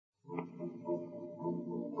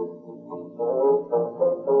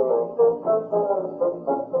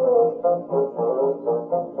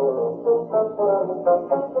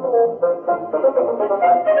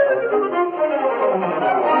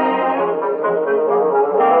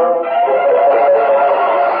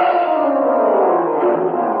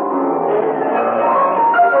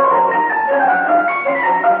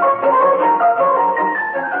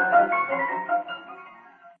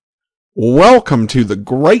Welcome to the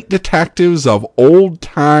Great Detectives of Old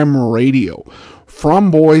Time Radio.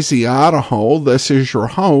 From Boise, Idaho, this is your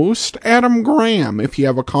host, Adam Graham. If you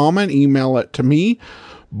have a comment, email it to me,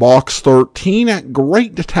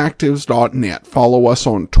 box13@greatdetectives.net. Follow us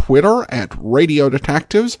on Twitter at Radio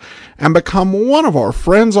Detectives and become one of our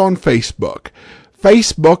friends on Facebook,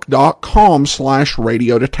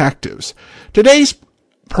 facebook.com/Radio Detectives. Today's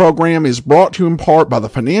program is brought to you in part by the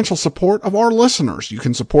financial support of our listeners. You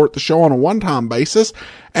can support the show on a one-time basis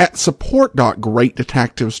at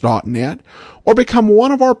support.greatdetectives.net or become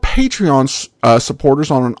one of our Patreon supporters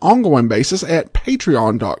on an ongoing basis at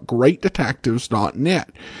patreon.greatdetectives.net.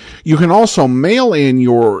 You can also mail in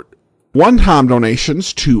your one-time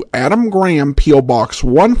donations to Adam Graham, P.O. Box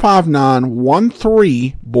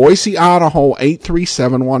 15913, Boise, Idaho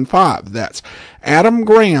 83715. That's Adam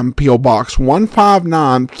Graham, P.O. Box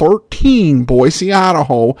 15913, Boise,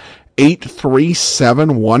 Idaho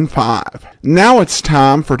 83715. Now it's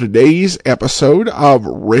time for today's episode of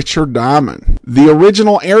Richard Diamond. The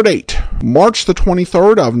original air date, March the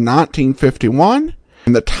 23rd of 1951,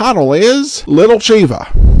 and the title is Little Chiva.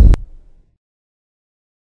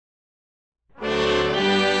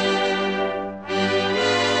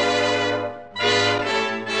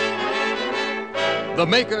 The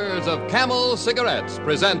makers of Camel cigarettes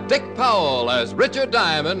present Dick Powell as Richard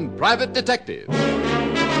Diamond, Private Detective.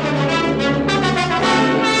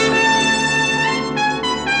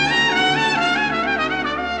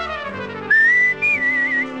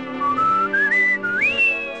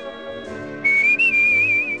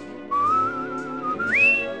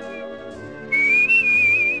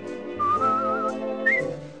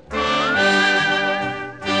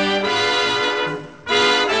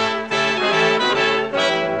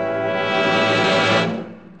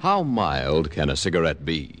 How mild can a cigarette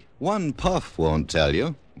be? One puff won't tell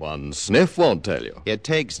you. One sniff won't tell you. It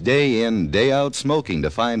takes day in, day out smoking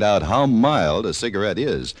to find out how mild a cigarette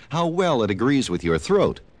is, how well it agrees with your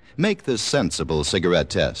throat. Make the sensible cigarette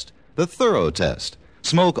test, the thorough test.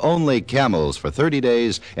 Smoke only Camels for 30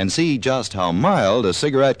 days and see just how mild a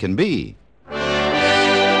cigarette can be.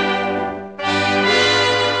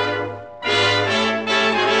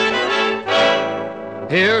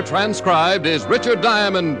 Here, transcribed, is Richard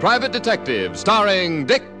Diamond, Private Detective, starring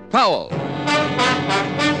Dick Powell.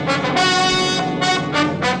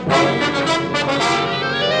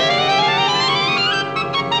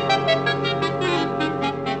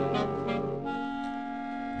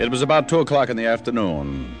 It was about 2 o'clock in the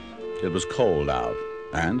afternoon. It was cold out,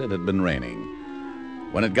 and it had been raining.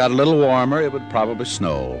 When it got a little warmer, it would probably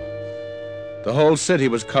snow. The whole city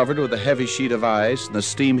was covered with a heavy sheet of ice, and the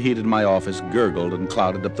steam heat in my office gurgled and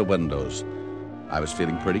clouded up the windows. I was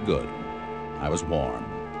feeling pretty good. I was warm.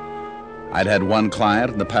 I'd had one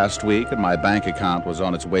client in the past week, and my bank account was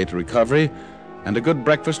on its way to recovery, and a good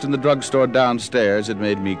breakfast in the drugstore downstairs had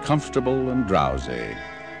made me comfortable and drowsy.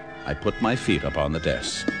 I put my feet up on the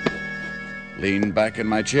desk, leaned back in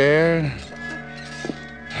my chair,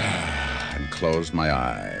 and closed my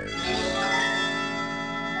eyes.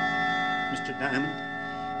 Mr. Diamond?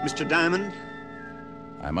 Mr. Diamond?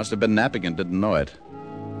 I must have been napping and didn't know it.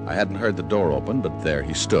 I hadn't heard the door open, but there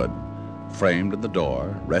he stood, framed in the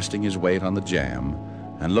door, resting his weight on the jamb,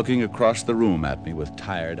 and looking across the room at me with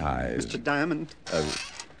tired eyes. Mr. Diamond?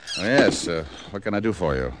 Yes, what can I do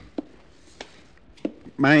for you?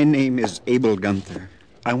 My name is Abel Gunther.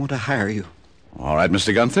 I want to hire you. All right,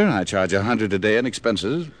 Mr. Gunther, I charge $100 a day in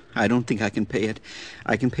expenses. I don't think I can pay it.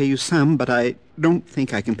 I can pay you some, but I don't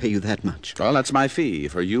think I can pay you that much. Well, that's my fee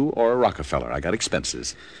for you or a Rockefeller. I got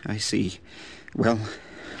expenses. I see. Well,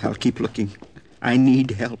 I'll keep looking. I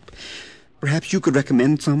need help. Perhaps you could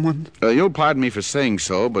recommend someone? You'll pardon me for saying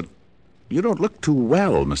so, but you don't look too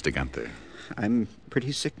well, Mr. Gunther. I'm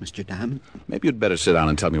pretty sick, Mr. Diamond. Maybe you'd better sit down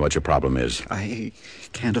and tell me what your problem is. I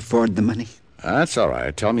can't afford the money. That's all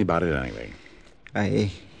right. Tell me about it anyway.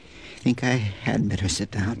 I think I had better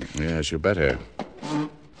sit down. Yes, you better.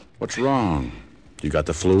 What's wrong? You got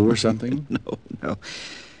the flu or something? No.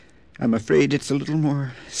 I'm afraid it's a little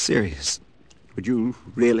more serious. Would you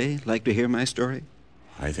really like to hear my story?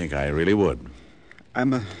 I think I really would.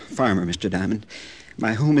 I'm a farmer, Mr. Diamond.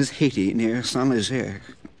 My home is Haiti, near Saint-Nazaire.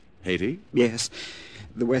 Haiti? Yes,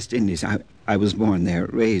 the West Indies. I was born there,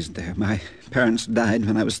 raised there. My parents died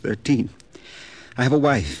when I was 13. I have a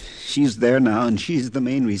wife. She's there now, and she's the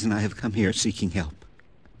main reason I have come here seeking help.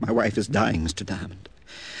 My wife is dying, Mr. Diamond.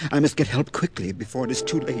 I must get help quickly before it is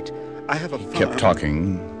too late. I have a farm. He kept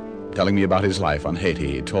talking, telling me about his life on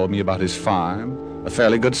Haiti. He told me about his farm, a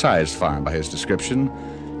fairly good-sized farm by his description.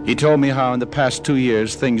 He told me how in the past 2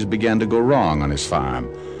 years things began to go wrong on his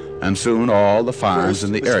farm. And soon all the farms First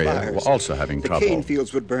in the it was area fires. were also having trouble. The cane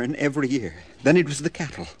fields would burn every year. Then it was the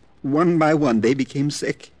cattle. One by one, they became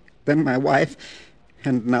sick. Then my wife,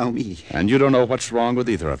 and now me. And you don't know what's wrong with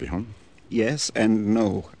either of you, huh? Yes and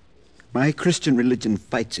no. My Christian religion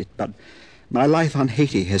fights it, but my life on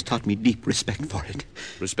Haiti has taught me deep respect for it.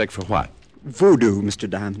 Respect for what? Voodoo, Mr.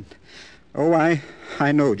 Diamond. Oh,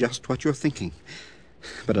 I know just what you're thinking.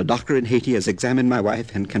 But a doctor in Haiti has examined my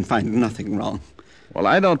wife and can find nothing wrong. Well,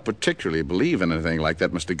 I don't particularly believe in anything like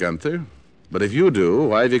that, Mr. Gunther. But if you do,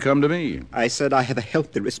 why have you come to me? I said I have a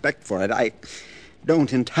healthy respect for it. I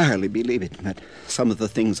don't entirely believe it, but some of the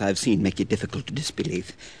things I've seen make it difficult to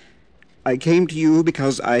disbelieve. I came to you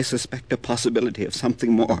because I suspect a possibility of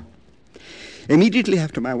something more. Immediately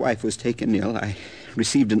after my wife was taken ill, I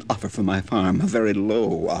received an offer for my farm, a very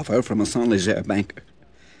low offer from a Saint-Léger banker.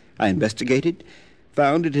 I investigated,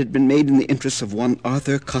 found it had been made in the interests of one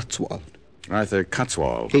Arthur Cotswold. Arthur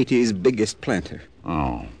Cotswold? Haiti's biggest planter.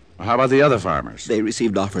 Oh. How about the other farmers? They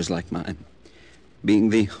received offers like mine.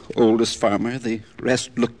 Being the oldest farmer, the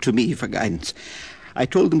rest looked to me for guidance. I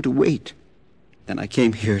told them to wait. Then I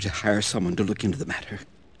came here to hire someone to look into the matter.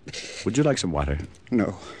 Would you like some water?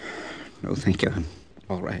 No, thank you. I'm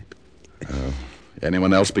all right.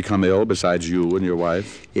 Anyone else become ill besides you and your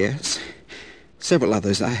wife? Yes, several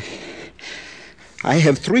others. I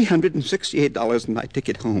have $368 in my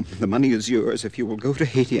ticket home. The money is yours if you will go to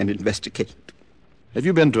Haiti and investigate. Have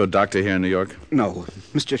you been to a doctor here in New York? No.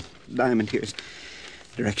 Mr. Diamond, here's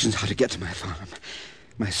directions how to get to my farm.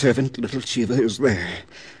 My servant, little Chiva, is there.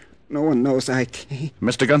 No one knows I came.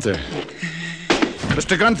 Mr. Gunther.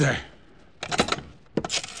 Mr. Gunther!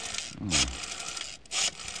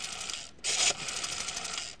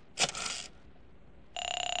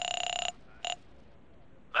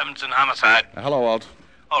 Levinson Homicide. Hello, Walt.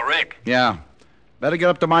 Oh, Rick. Yeah. Better get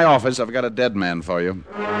up to my office. I've got a dead man for you.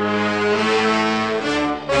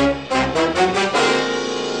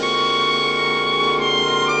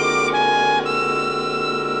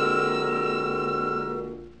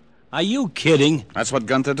 Are you kidding? That's what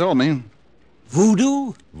Gunther told me.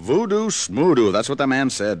 Voodoo? Voodoo smoodoo. That's what the man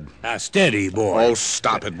said. Now, steady, boy. Oh,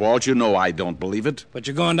 stop it, Walt. You know I don't believe it. But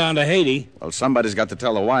you're going down to Haiti. Well, somebody's got to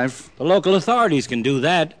tell the wife. The local authorities can do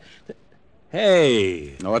that.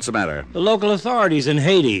 Hey, Now, what's the matter? the local authorities in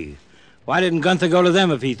Haiti. Why didn't Gunther go to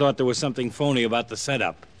them if he thought there was something phony about the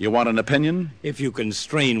setup? You want an opinion? If you can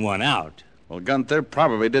strain one out. Well, Gunther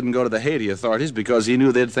probably didn't go to the Haiti authorities because he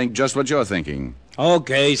knew they'd think just what you're thinking.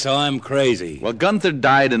 Okay, so I'm crazy. Well, Gunther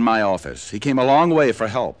died in my office. He came a long way for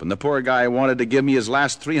help, and the poor guy wanted to give me his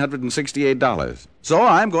last $368. So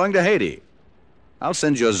I'm going to Haiti. I'll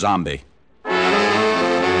send you a zombie.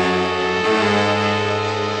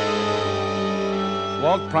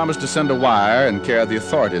 Walt promised to send a wire and care of the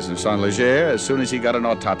authorities in Saint-Léger as soon as he got an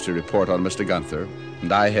autopsy report on Mr. Gunther,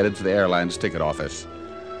 and I headed for the airline's ticket office.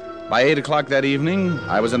 By 8 o'clock that evening,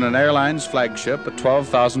 I was in an airline's flagship at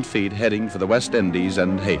 12,000 feet heading for the West Indies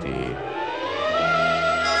and Haiti.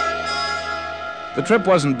 The trip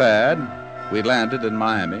wasn't bad. We landed in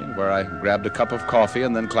Miami, where I grabbed a cup of coffee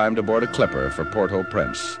and then climbed aboard a clipper for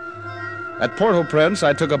Port-au-Prince. At Port-au-Prince,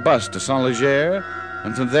 I took a bus to Saint-Léger,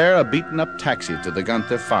 and from there a beaten-up taxi to the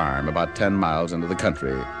Gunther farm about 10 miles into the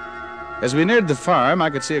country. As we neared the farm, I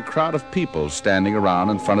could see a crowd of people standing around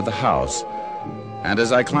in front of the house. And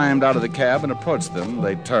as I climbed out of the cab and approached them,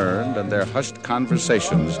 they turned, and their hushed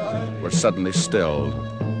conversations were suddenly stilled.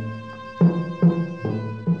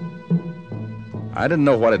 I didn't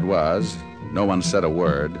know what it was. No one said a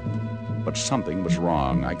word. But something was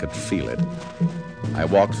wrong. I could feel it. I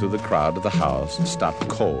walked through the crowd to the house and stopped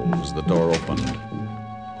cold as the door opened.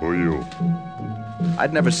 Who are you?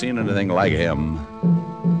 I'd never seen anything like him.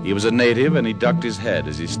 He was a native, and he ducked his head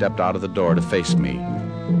as he stepped out of the door to face me.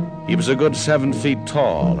 He was a good 7 feet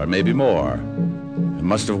tall, or maybe more, and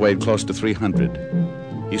must have weighed close to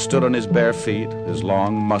 300. He stood on his bare feet, his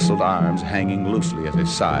long, muscled arms hanging loosely at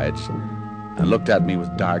his sides, and looked at me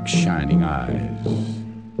with dark, shining eyes.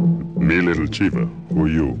 Me, little Chiva. Who are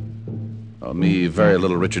you? Oh, me, very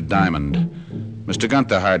little Richard Diamond. Mr.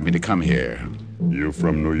 Gunther hired me to come here. You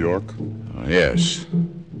from New York? Oh, yes.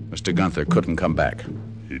 Mr. Gunther couldn't come back.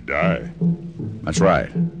 He died. That's right.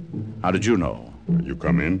 How did you know? You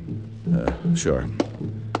come in? Sure.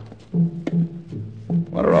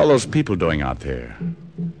 What are all those people doing out there?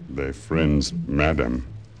 Their friend's madam.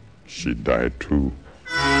 She died too.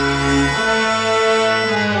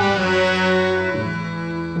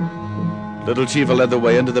 Little Chiva led the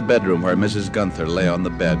way into the bedroom where Mrs. Gunther lay on the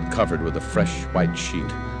bed, covered with a fresh white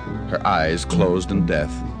sheet, her eyes closed in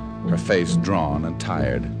death, her face drawn and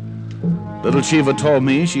tired. Little Chiva told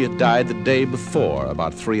me she had died the day before,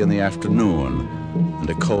 about 3 in the afternoon, and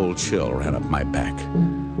a cold chill ran up my back.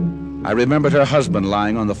 I remembered her husband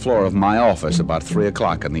lying on the floor of my office about 3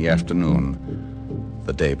 o'clock in the afternoon,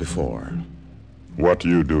 the day before. What do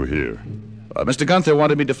you do here? Mr. Gunther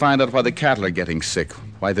wanted me to find out why the cattle are getting sick,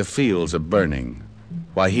 why the fields are burning,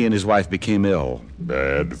 why he and his wife became ill.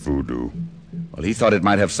 Bad voodoo. Well, he thought it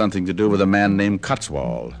might have something to do with a man named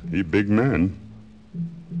Cotswold. He big man.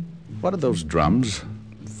 What are those drums?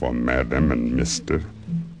 For Madam and Mister.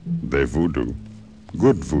 They voodoo.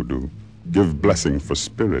 Good voodoo. Give blessing for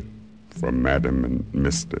spirit. For Madam and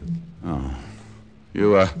Mister. Oh.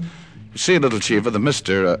 You see, Little Chiva, the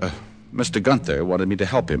Mr. Gunther wanted me to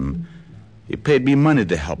help him. He paid me money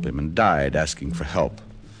to help him and died asking for help.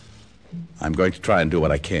 I'm going to try and do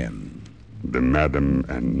what I can. The Madam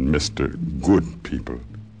and Mr. Good people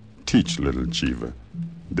teach Little Chiva.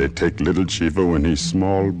 They take Little Chiva when he's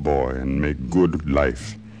small boy and make good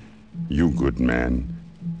life. You good man,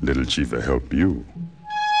 Little Chiva help you.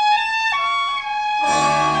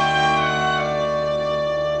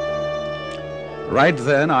 Right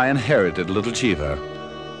then, I inherited Little Chiva.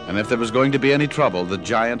 And if there was going to be any trouble, the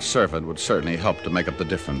giant servant would certainly help to make up the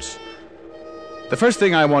difference. The first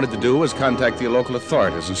thing I wanted to do was contact the local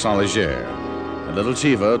authorities in Saint-Léger. And Little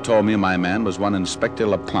Chiva told me my man was one Inspector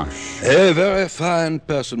Laplanche. A very fine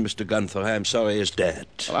person, Mr. Gunther. I am sorry he's dead.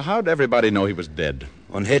 Well, how'd everybody know he was dead?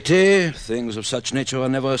 On Haiti, things of such nature are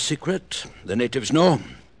never a secret. The natives know.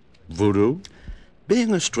 Voodoo?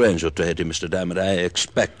 Being a stranger to Haiti, Mr. Diamond, I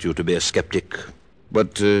expect you to be a skeptic.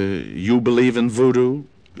 But you believe in voodoo?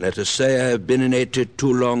 Let us say I have been in Haiti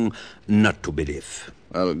too long not to believe.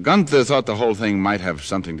 Well, Gunther thought the whole thing might have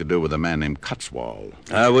something to do with a man named Cotswold.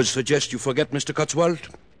 I would suggest you forget Mr. Cotswold.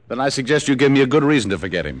 Then I suggest you give me a good reason to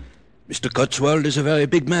forget him. Mr. Cotswold is a very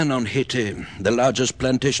big man on Haiti, the largest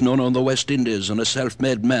plantation owner on the West Indies, and a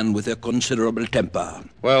self-made man with a considerable temper.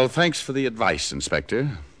 Well, thanks for the advice, Inspector.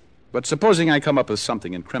 But supposing I come up with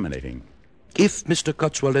something incriminating. If Mr.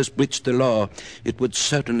 Cotswold has breached the law, it would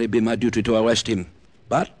certainly be my duty to arrest him.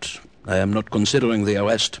 But I am not considering the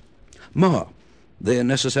arrest. More, the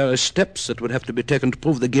necessary steps that would have to be taken to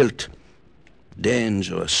prove the guilt.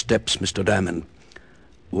 Dangerous steps, Mr. Diamond.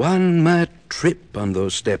 One might trip on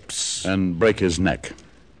those steps. And break his neck.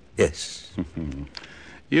 Yes.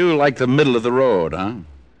 You like the middle of the road, huh?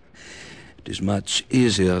 It is much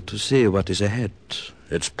easier to see what is ahead.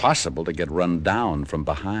 It's possible to get run down from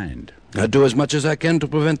behind. I do as much as I can to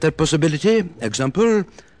prevent that possibility. Example,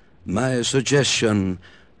 my suggestion,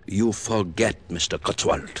 you forget Mr.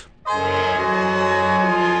 Cotswold.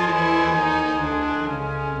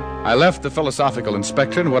 I left the philosophical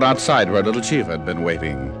inspector and went outside where little Chiva had been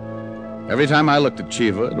waiting. Every time I looked at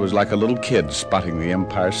Chiva, it was like a little kid spotting the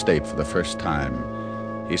Empire State for the first time.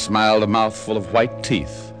 He smiled a mouthful of white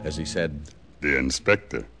teeth as he said, The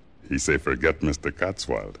inspector, he say forget Mr.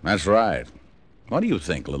 Cotswold. That's right. What do you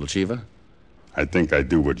think, little Chiva? I think I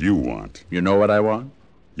do what you want. You know what I want?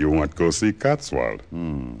 You want to go see Cotswold.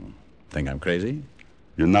 Think I'm crazy?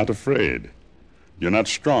 You're not afraid. You're not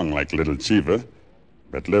strong like little Chiva.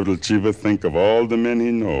 But little Chiva think of all the men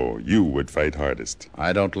he know, you would fight hardest.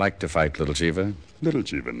 I don't like to fight, little Chiva. Little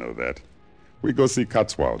Chiva know that. We go see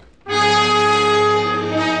Cotswold.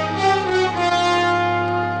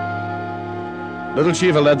 Little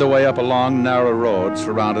Chiva led the way up a long, narrow road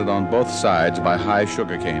surrounded on both sides by high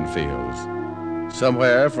sugarcane fields.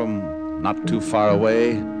 Somewhere from not too far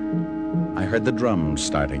away, I heard the drums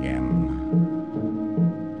start again.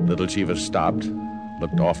 Little Chiva stopped,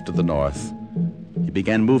 looked off to the north. He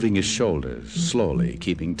began moving his shoulders, slowly,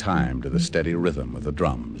 keeping time to the steady rhythm of the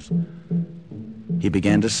drums. He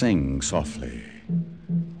began to sing softly.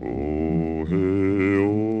 Oh,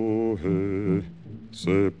 hey,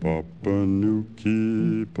 say Papa nous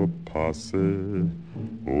keep a passe.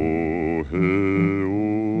 Oh,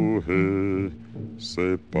 hey,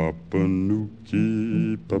 say Papa nous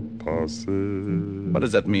keep a passe. What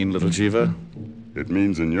does that mean, little Chiva? It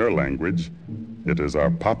means in your language, it is our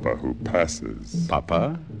Papa who passes.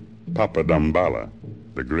 Papa? Papa Dambala,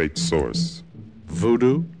 the great source.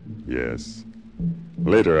 Voodoo? Yes.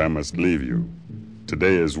 Later I must leave you.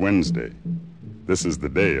 Today is Wednesday. This is the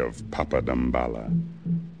day of Papa Dambala.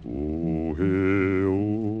 Oh,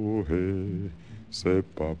 hey, say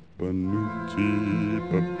Papa Nuki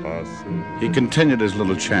Papase. He continued his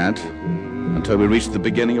little chant until we reached the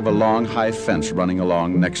beginning of a long, high fence running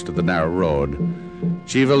along next to the narrow road.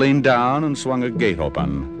 Chiva leaned down and swung a gate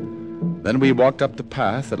open. Then we walked up the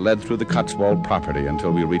path that led through the Cotswold property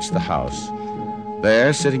until we reached the house.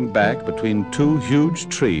 There, sitting back between two huge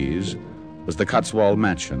trees, was the Cotswold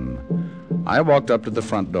mansion. I walked up to the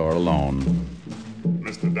front door alone.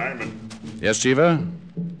 Mr. Diamond, Yes, Chiva?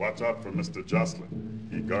 watch out for Mr. Jocelyn.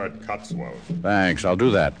 He guard Cotswold. Thanks, I'll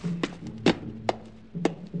do that.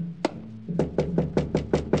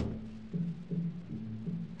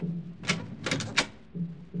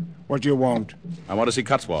 What do you want? I want to see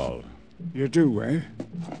Cotswold. You do, eh?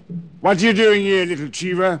 What are you doing here, little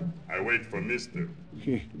Chiva? I wait for Mister.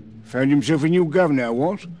 He found himself a new governor,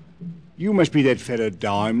 what? You must be that fellow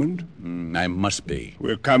Diamond. I must be.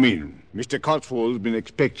 Well, come in. Mr. Cotswold's been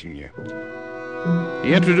expecting you.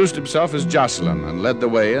 He introduced himself as Jocelyn and led the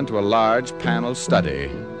way into a large panel study.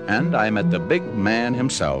 And I met the big man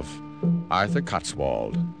himself, Arthur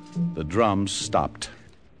Cotswold. The drums stopped.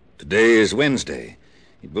 Today is Wednesday.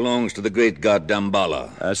 It belongs to the great god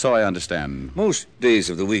Damballa. So I understand. Most days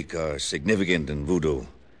of the week are significant in voodoo.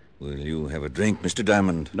 Will you have a drink, Mr.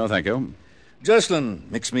 Diamond? No, thank you. Jocelyn,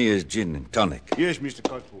 mix me a gin and tonic. Yes, Mr.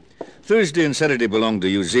 Cotswold. Thursday and Saturday belong to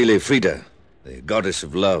Uzile Frida, the goddess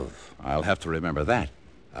of love. I'll have to remember that.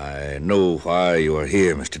 I know why you are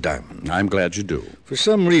here, Mr. Diamond. I'm glad you do. For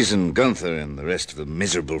some reason, Gunther and the rest of the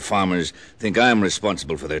miserable farmers think I'm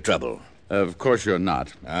responsible for their trouble. Of course you're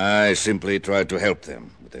not. I simply tried to help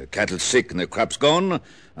them. With their cattle sick and their crops gone,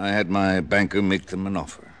 I had my banker make them an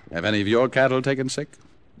offer. Have any of your cattle taken sick?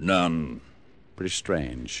 None. Pretty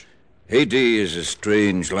strange. Haiti is a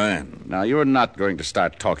strange land. Now, you're not going to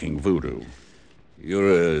start talking voodoo.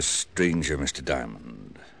 You're a stranger, Mr.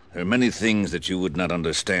 Diamond. There are many things that you would not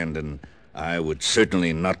understand, and I would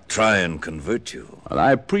certainly not try and convert you. Well,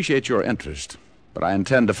 I appreciate your interest, but I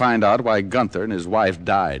intend to find out why Gunther and his wife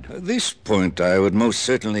died. This point I would most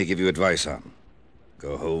certainly give you advice on.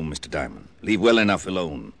 Go home, Mr. Diamond. Leave well enough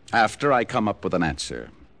alone. After I come up with an answer.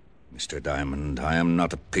 Mr. Diamond, I am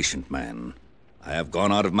not a patient man. I have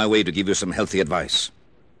gone out of my way to give you some healthy advice.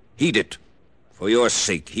 Heed it. For your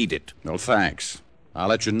sake, heed it. Well, thanks. I'll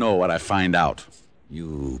let you know what I find out.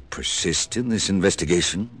 You persist in this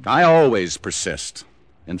investigation? I always persist.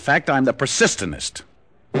 In fact, I'm the persistentist.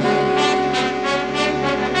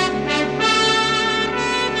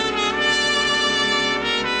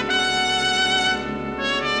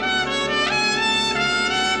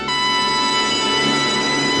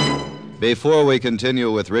 Before we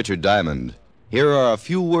continue with Richard Diamond, here are a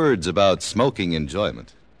few words about smoking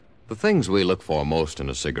enjoyment. The things we look for most in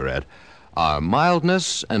a cigarette are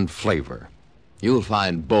mildness and flavor. You'll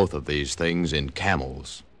find both of these things in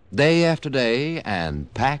Camels, day after day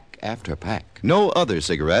and pack after pack. No other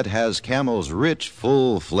cigarette has Camel's rich,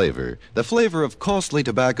 full flavor, the flavor of costly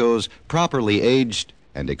tobaccos properly aged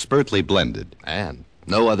and expertly blended. And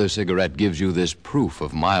no other cigarette gives you this proof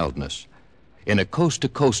of mildness. In a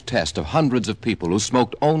coast-to-coast test of hundreds of people who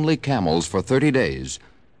smoked only Camels for 30 days,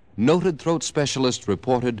 noted throat specialists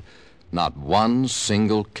reported not one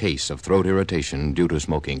single case of throat irritation due to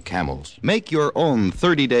smoking Camels. Make your own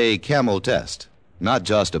 30-day Camel test. Not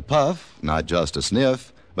just a puff, not just a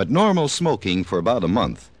sniff, but normal smoking for about a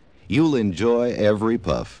month. You'll enjoy every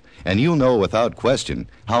puff, and you'll know without question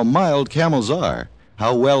how mild Camels are,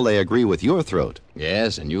 how well they agree with your throat.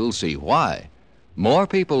 Yes, and you'll see why. More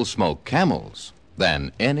people smoke Camels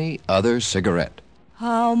than any other cigarette.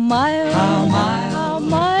 How mild, how mild, how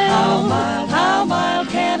mild, how mild, how mild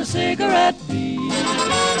can a cigarette be?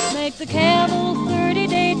 Make the Camel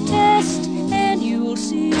 30-day test and you'll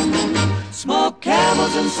see. Smoke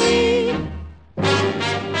Camels and see.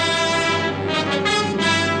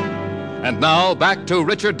 And now, back to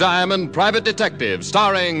Richard Diamond, Private Detective,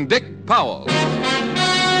 starring Dick Powell.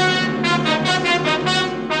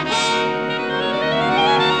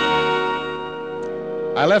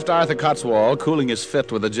 I left Arthur Cotswold cooling his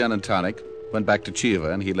fit with a gin and tonic, went back to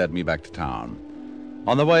Chiva, and he led me back to town.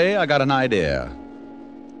 On the way, I got an idea.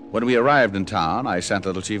 When we arrived in town, I sent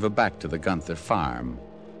little Chiva back to the Gunther farm.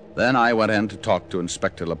 Then I went in to talk to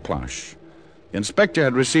Inspector LaPlanche. The inspector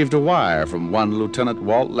had received a wire from one Lieutenant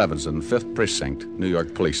Walt Levinson, 5th Precinct, New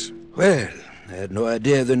York Police. Well, I had no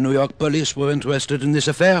idea the New York police were interested in this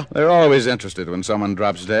affair. They're always interested when someone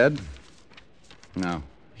drops dead. Now,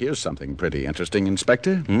 here's something pretty interesting,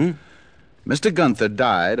 Inspector. Mr. Gunther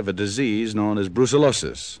died of a disease known as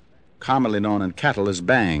brucellosis, commonly known in cattle as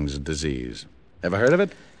Bang's disease. Ever heard of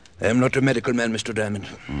it? I am not a medical man, Mr. Diamond.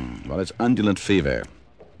 Well, it's undulant fever.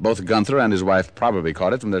 Both Gunther and his wife probably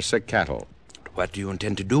caught it from their sick cattle. What do you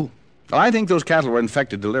intend to do? Well, I think those cattle were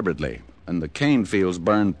infected deliberately, and the cane fields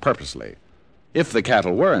burned purposely. If the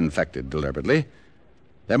cattle were infected deliberately,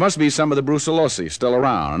 there must be some of the brucellosis still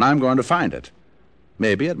around, and I'm going to find it.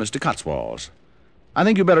 Maybe at Mr. Cotswold's. I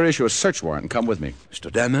think you better issue a search warrant and come with me. Mr.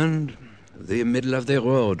 Diamond, the middle of the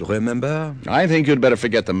road, remember? I think you'd better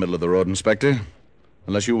forget the middle of the road, Inspector.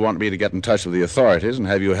 Unless you want me to get in touch with the authorities and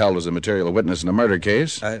have you held as a material witness in a murder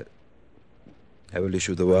case. I will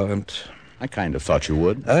issue the warrant. I kind of thought you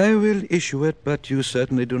would. I will issue it, but you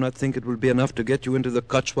certainly do not think it will be enough to get you into the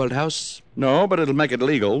Cotswold house? No, but it'll make it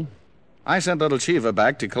legal. I sent little Chiva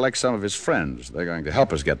back to collect some of his friends. They're going to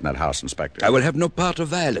help us get in that house, Inspector. I will have no part of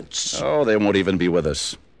violence. Oh, they won't even be with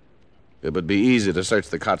us. It would be easy to search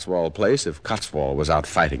the Cotswold place if Cotswold was out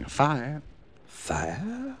fighting a fire.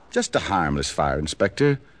 Fire? Just a harmless fire,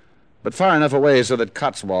 Inspector. But far enough away so that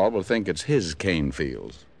Cotswold will think it's his cane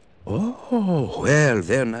fields. Oh, well,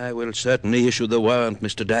 then I will certainly issue the warrant,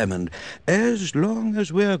 Mr. Diamond. As long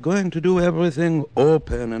as we are going to do everything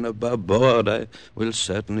open and above board, I will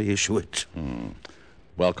certainly issue it.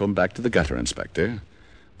 Welcome back to the gutter, Inspector.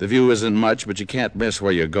 The view isn't much, but you can't miss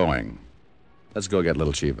where you're going. Let's go get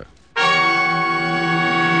little Chiva.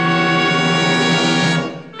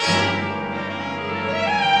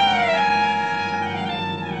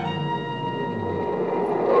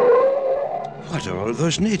 What are all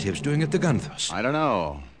those natives doing at the gun thrust? I don't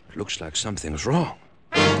know. It looks like something's wrong.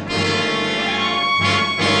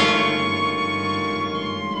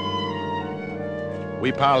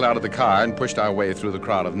 We piled out of the car and pushed our way through the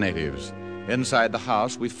crowd of natives. Inside the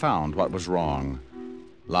house, we found what was wrong.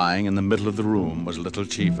 Lying in the middle of the room was little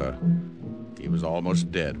Chiva. He was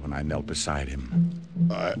almost dead when I knelt beside him.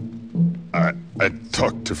 I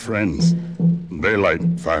talked to friends. They light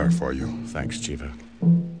fire for you. Thanks, Chiva.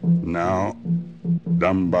 Now,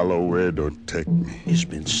 Dambalowedo take me. He's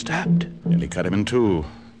been stabbed. Nearly cut him in two.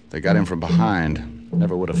 They got him from behind.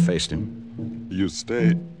 Never would have faced him. You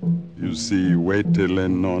stay. You see, waitele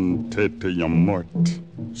non tete yamort.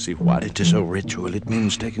 See what? It is a ritual. It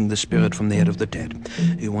means taking the spirit from the head of the dead.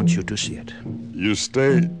 He wants you to see it. You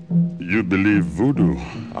stay. You believe voodoo.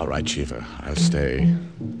 All right, Chiva. I'll stay.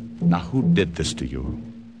 Now, who did this to you?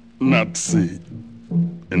 Nazi.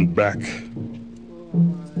 In back.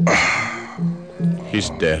 He's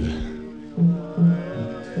dead.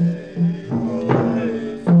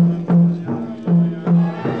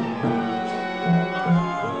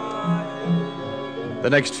 The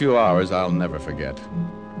next few hours I'll never forget.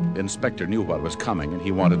 The inspector knew what was coming, and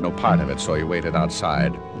he wanted no part of it, so he waited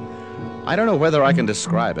outside. I don't know whether I can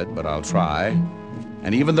describe it, but I'll try.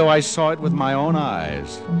 And even though I saw it with my own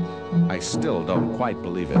eyes, I still don't quite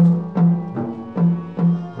believe it.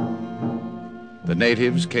 The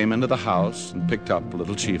natives came into the house and picked up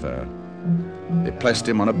little Chiva. They placed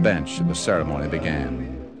him on a bench, and the ceremony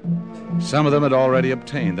began. Some of them had already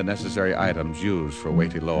obtained the necessary items used for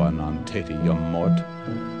Waitiloa non Teti Yum Mort.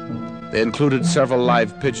 They included several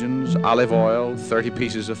live pigeons, olive oil, 30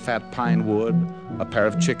 pieces of fat pine wood, a pair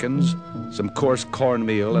of chickens, some coarse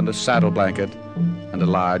cornmeal, and a saddle blanket, and a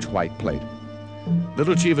large white plate.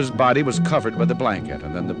 Little Chiva's body was covered by the blanket,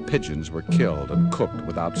 and then the pigeons were killed and cooked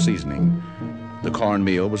without seasoning. The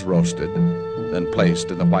cornmeal was roasted, then placed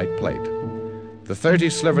in the white plate. The 30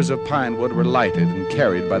 slivers of pine wood were lighted and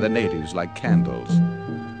carried by the natives like candles.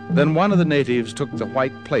 Then one of the natives took the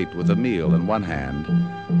white plate with the meal in one hand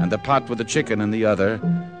and the pot with the chicken in the other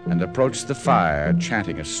and approached the fire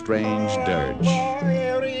chanting a strange dirge.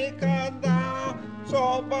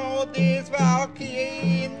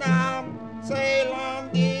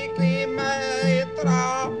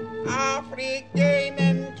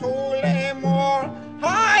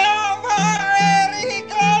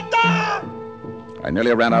 I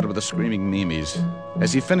nearly ran out with the screaming Mimis.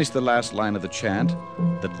 As he finished the last line of the chant,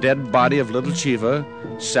 the dead body of little Chiva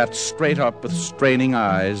sat straight up with straining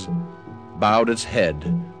eyes, bowed its head,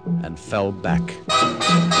 and fell back.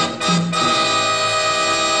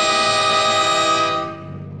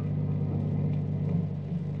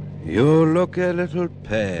 You look a little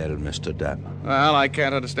pale, Mr. Diamond. Well, I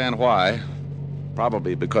can't understand why.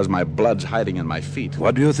 Probably because my blood's hiding in my feet.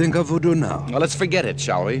 What do you think of voodoo now? Well, let's forget it,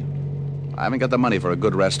 shall we? I haven't got the money for a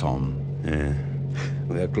good rest home. Yeah.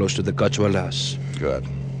 We are close to the Cotswold house. Good.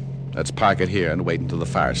 Let's park it here and wait until the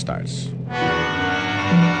fire starts.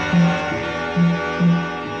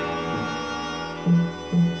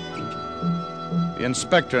 The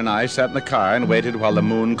inspector and I sat in the car and waited while the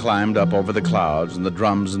moon climbed up over the clouds and the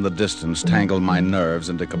drums in the distance tangled my nerves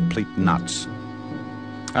into complete knots.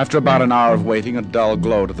 After about an hour of waiting, a dull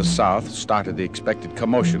glow to the south started the expected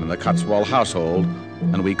commotion in the Cotswold household,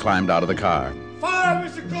 and we climbed out of the car. Fire,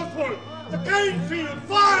 Mr. Cotswold! The cane field!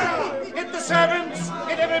 Fire! Get the servants!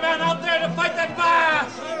 Get every man out there to fight that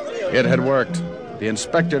fire! It had worked. The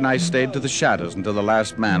inspector and I stayed to the shadows until the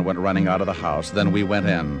last man went running out of the house. Then we went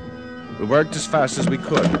in. We worked as fast as we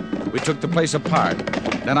could. We took the place apart.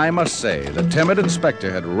 And I must say, the timid inspector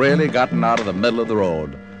had really gotten out of the middle of the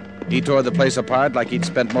road. He tore the place apart like he'd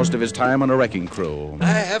spent most of his time on a wrecking crew.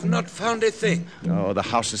 I have not found a thing. Oh, the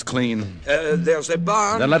house is clean. There's a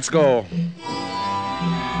barn. Then let's go.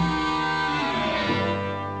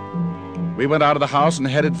 We went out of the house and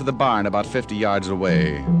headed for the barn about 50 yards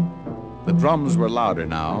away. The drums were louder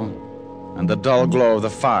now, and the dull glow of the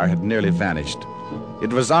fire had nearly vanished.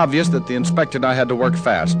 It was obvious that the inspector and I had to work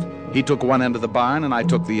fast. He took one end of the barn, and I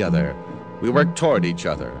took the other. We worked toward each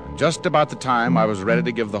other. Just about the time I was ready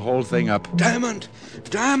to give the whole thing up. Diamond!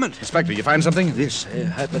 Diamond! Inspector, you find something? This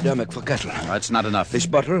hypodermic for cattle. That's not enough. This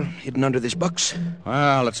bottle hidden under this box.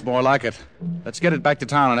 Well, it's more like it. Let's get it back to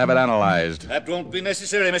town and have it analyzed. That won't be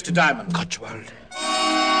necessary, Mr. Diamond. Cotswold.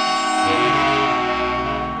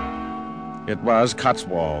 It was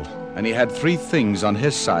Cotswold, and he had 3 things on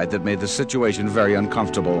his side that made the situation very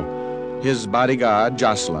uncomfortable. His bodyguard,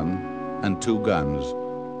 Jocelyn, and 2 guns.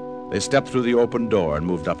 They stepped through the open door and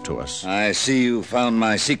moved up to us. I see you found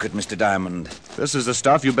my secret, Mr. Diamond. This is the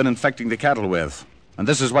stuff you've been infecting the cattle with. And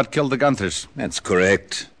this is what killed the Gunthers. That's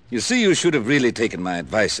correct. You see, you should have really taken my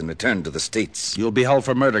advice and returned to the States. You'll be held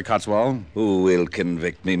for murder, Cotswold. Who will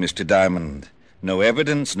convict me, Mr. Diamond? No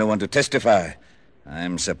evidence, no one to testify.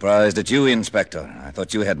 I'm surprised at you, Inspector. I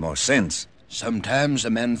thought you had more sense. Sometimes a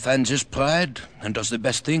man finds his pride and does the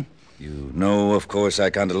best thing. You know, of course, I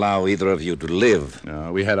can't allow either of you to live.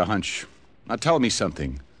 We had a hunch. Now tell me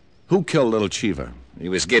something. Who killed little Chiva? He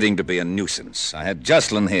was getting to be a nuisance. I had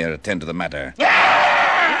Jocelyn here attend to the matter.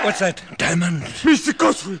 What's that? Diamond. Mr.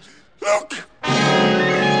 Cotswold, look!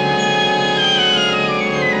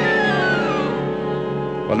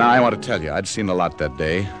 Well, now, I want to tell you, I'd seen a lot that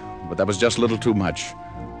day, but that was just a little too much.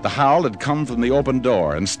 The howl had come from the open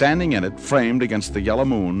door, and standing in it, framed against the yellow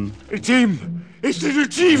moon... It's him! It's little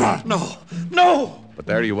Chiva! No! No! But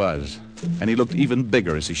there he was, and he looked even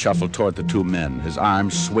bigger as he shuffled toward the 2 men, his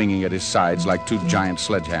arms swinging at his sides like 2 giant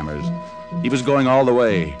sledgehammers. He was going all the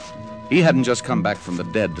way. He hadn't just come back from the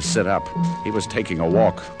dead to sit up. He was taking a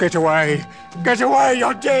walk. Get away! Get away!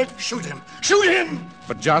 You're dead! Shoot him! Shoot him!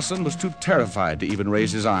 But Jocelyn was too terrified to even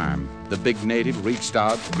raise his arm. The big native reached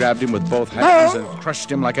out, grabbed him with both hands, and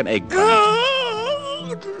crushed him like an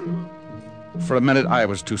eggplant. For a minute, I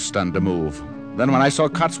was too stunned to move. Then when I saw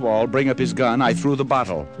Cotswold bring up his gun, I threw the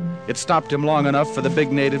bottle. It stopped him long enough for the big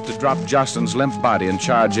native to drop Jocelyn's limp body and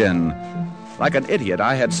charge in. Like an idiot,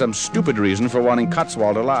 I had some stupid reason for wanting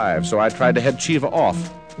Cotswold alive, so I tried to head Chiva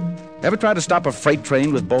off. Ever try to stop a freight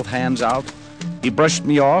train with both hands out? He brushed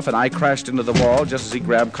me off, and I crashed into the wall just as he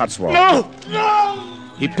grabbed Cotswold. No! No!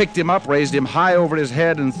 He picked him up, raised him high over his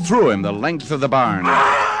head, and threw him the length of the barn.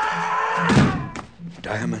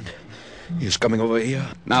 Diamond, he's coming over here.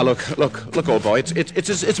 Now, look, old boy.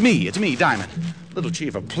 It's me, Diamond. Little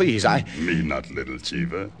Chiva, please, Me not little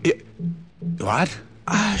Chiva. What?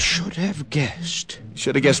 I should have guessed.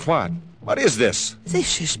 Should have guessed what? What is this?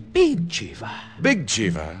 This is Big Chiva. Big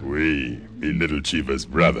Chiva? Me little Chiva's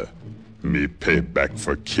brother. Me pay back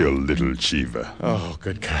for kill little Chiva. Oh,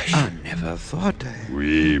 good gosh. I never thought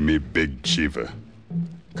Me big Chiva.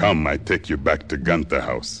 Come, I take you back to Gunther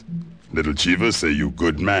house. Little Chiva say you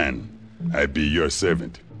good man. I be your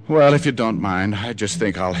servant. Well, if you don't mind, I just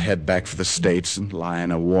think I'll head back for the States and lie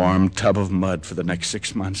in a warm tub of mud for the next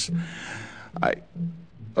 6 months.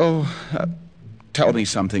 Tell me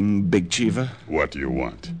something, Big Chiva. What do you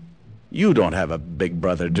want? You don't have a big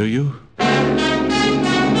brother, do you?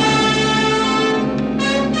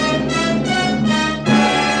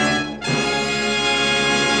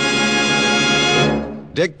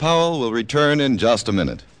 Dick Powell will return in just a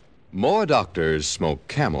minute. More doctors smoke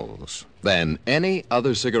Camels than any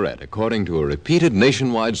other cigarette, according to a repeated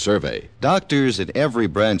nationwide survey. Doctors in every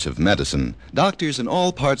branch of medicine, doctors in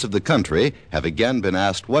all parts of the country, have again been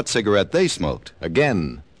asked what cigarette they smoked.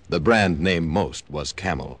 Again, the brand named most was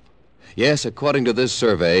Camel. Yes, according to this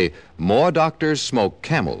survey, more doctors smoke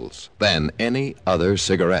Camels than any other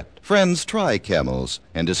cigarette. Friends, try Camels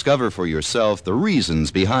and discover for yourself the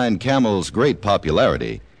reasons behind Camel's great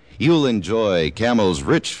popularity. You'll enjoy Camel's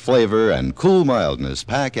rich flavor and cool mildness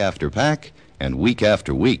pack after pack and week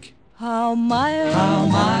after week. How mild, how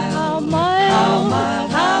mild, how mild, how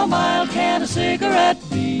mild, how mild can a cigarette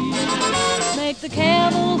be? Make the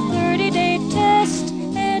Camel 30-day test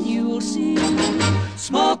and you'll see.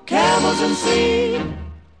 Smoke Camels and see.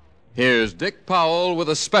 Here's Dick Powell with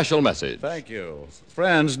a special message. Thank you.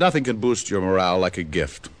 Friends, nothing can boost your morale like a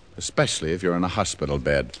gift, especially if you're in a hospital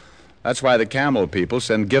bed. That's why the Camel people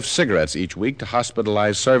send gift cigarettes each week to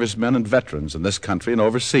hospitalized servicemen and veterans in this country and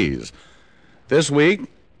overseas. This week,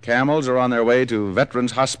 Camels are on their way to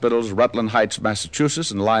Veterans Hospitals, Rutland Heights, Massachusetts,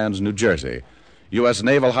 and Lyons, New Jersey, U.S.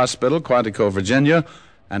 Naval Hospital, Quantico, Virginia,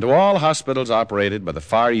 and to all hospitals operated by the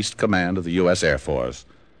Far East Command of the U.S. Air Force.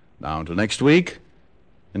 Now until next week,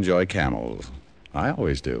 enjoy camels. I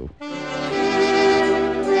always do.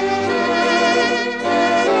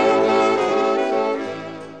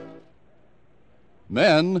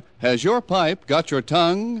 Men, has your pipe got your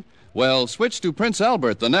tongue? Well, switch to Prince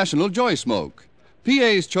Albert, the National Joy Smoke.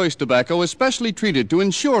 PA's Choice Tobacco is specially treated to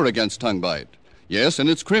ensure against tongue bite. Yes, and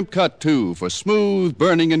it's crimp cut, too, for smooth,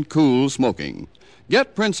 burning, and cool smoking.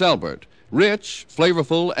 Get Prince Albert, rich,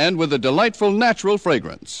 flavorful, and with a delightful natural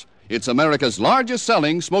fragrance. It's America's largest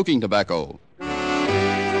selling smoking tobacco.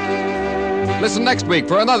 Listen next week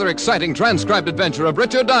for another exciting transcribed adventure of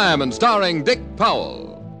Richard Diamond, starring Dick Powell.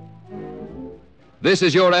 This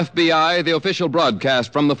is Your FBI. The official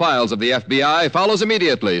broadcast from the files of the FBI follows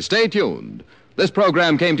immediately. Stay tuned. This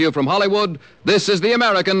program came to you from Hollywood. This is the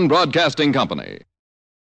American Broadcasting Company.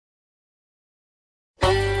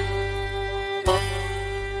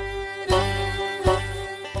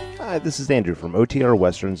 Hi, this is Andrew from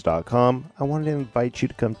OTRWesterns.com. I wanted to invite you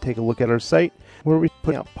to come take a look at our site where we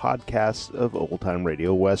put out podcasts of old-time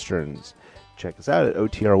radio westerns. Check us out at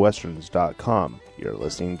OTRWesterns.com. You're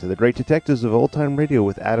listening to The Great Detectives of Old Time Radio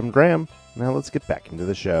with Adam Graham. Now let's get back into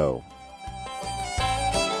the show.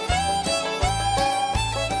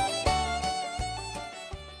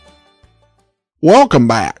 Welcome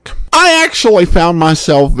back. I actually found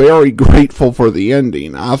myself very grateful for the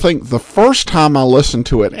ending. I think the first time I listened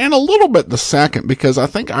to it, and a little bit the second, because I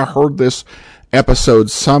think I heard this episode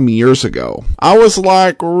some years ago, I was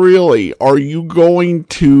like, really, are you going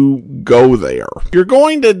to go there? You're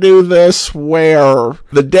going to do this where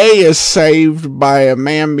the day is saved by a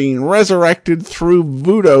man being resurrected through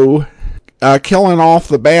voodoo, killing off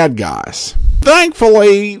the bad guys.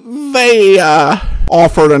 Thankfully, they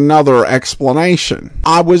offered another explanation.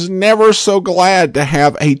 I was never so glad to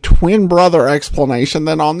have a twin brother explanation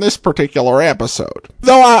than on this particular episode.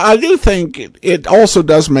 Though I do think it also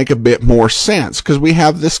does make a bit more sense, because we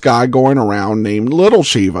have this guy going around named Little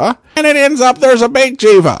Chiva, and it ends up there's a big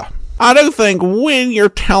Chiva. I do think when you're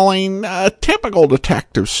telling a typical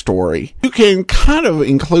detective story, you can kind of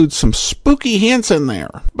include some spooky hints in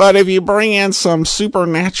there. But if you bring in some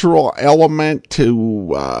supernatural element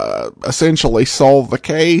to essentially solve the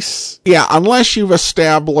case, yeah, unless you've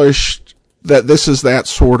established that this is that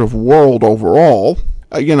sort of world overall,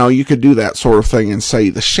 you could do that sort of thing in, say,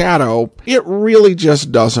 The Shadow. It really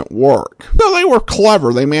just doesn't work. So they were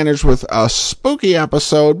clever. They managed with a spooky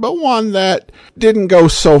episode, but one that didn't go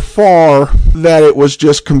so far that it was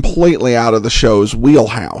just completely out of the show's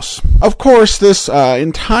wheelhouse. Of course, this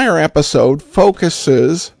entire episode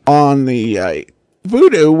focuses on the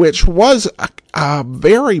voodoo, which was a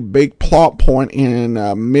very big plot point in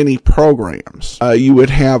many programs. You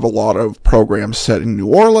would have a lot of programs set in New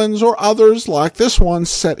Orleans, or others like this one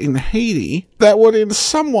set in Haiti, that would in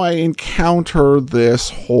some way encounter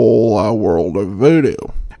this whole world of voodoo.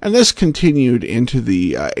 And this continued into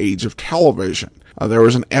the age of television. There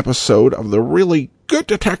was an episode of the really good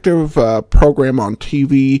detective program on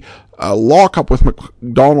TV, Lock Up with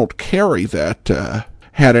MacDonald Carey, that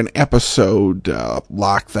had an episode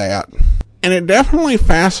like that. And it definitely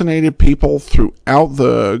fascinated people throughout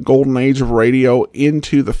the golden age of radio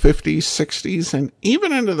into the 50s, 60s, and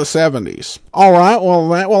even into the 70s. Alright, well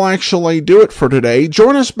that will actually do it for today.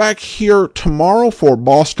 Join us back here tomorrow for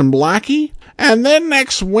Boston Blackie. And then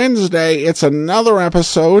next Wednesday, it's another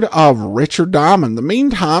episode of Richard Diamond. In the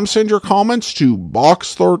meantime, send your comments to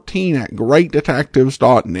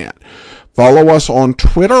box13@greatdetectives.net. Follow us on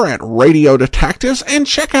Twitter at Radio Detectives, and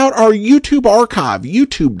check out our YouTube archive,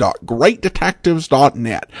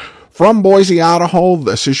 youtube.greatdetectives.net. From Boise, Idaho,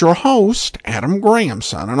 this is your host, Adam Graham,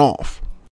 signing off.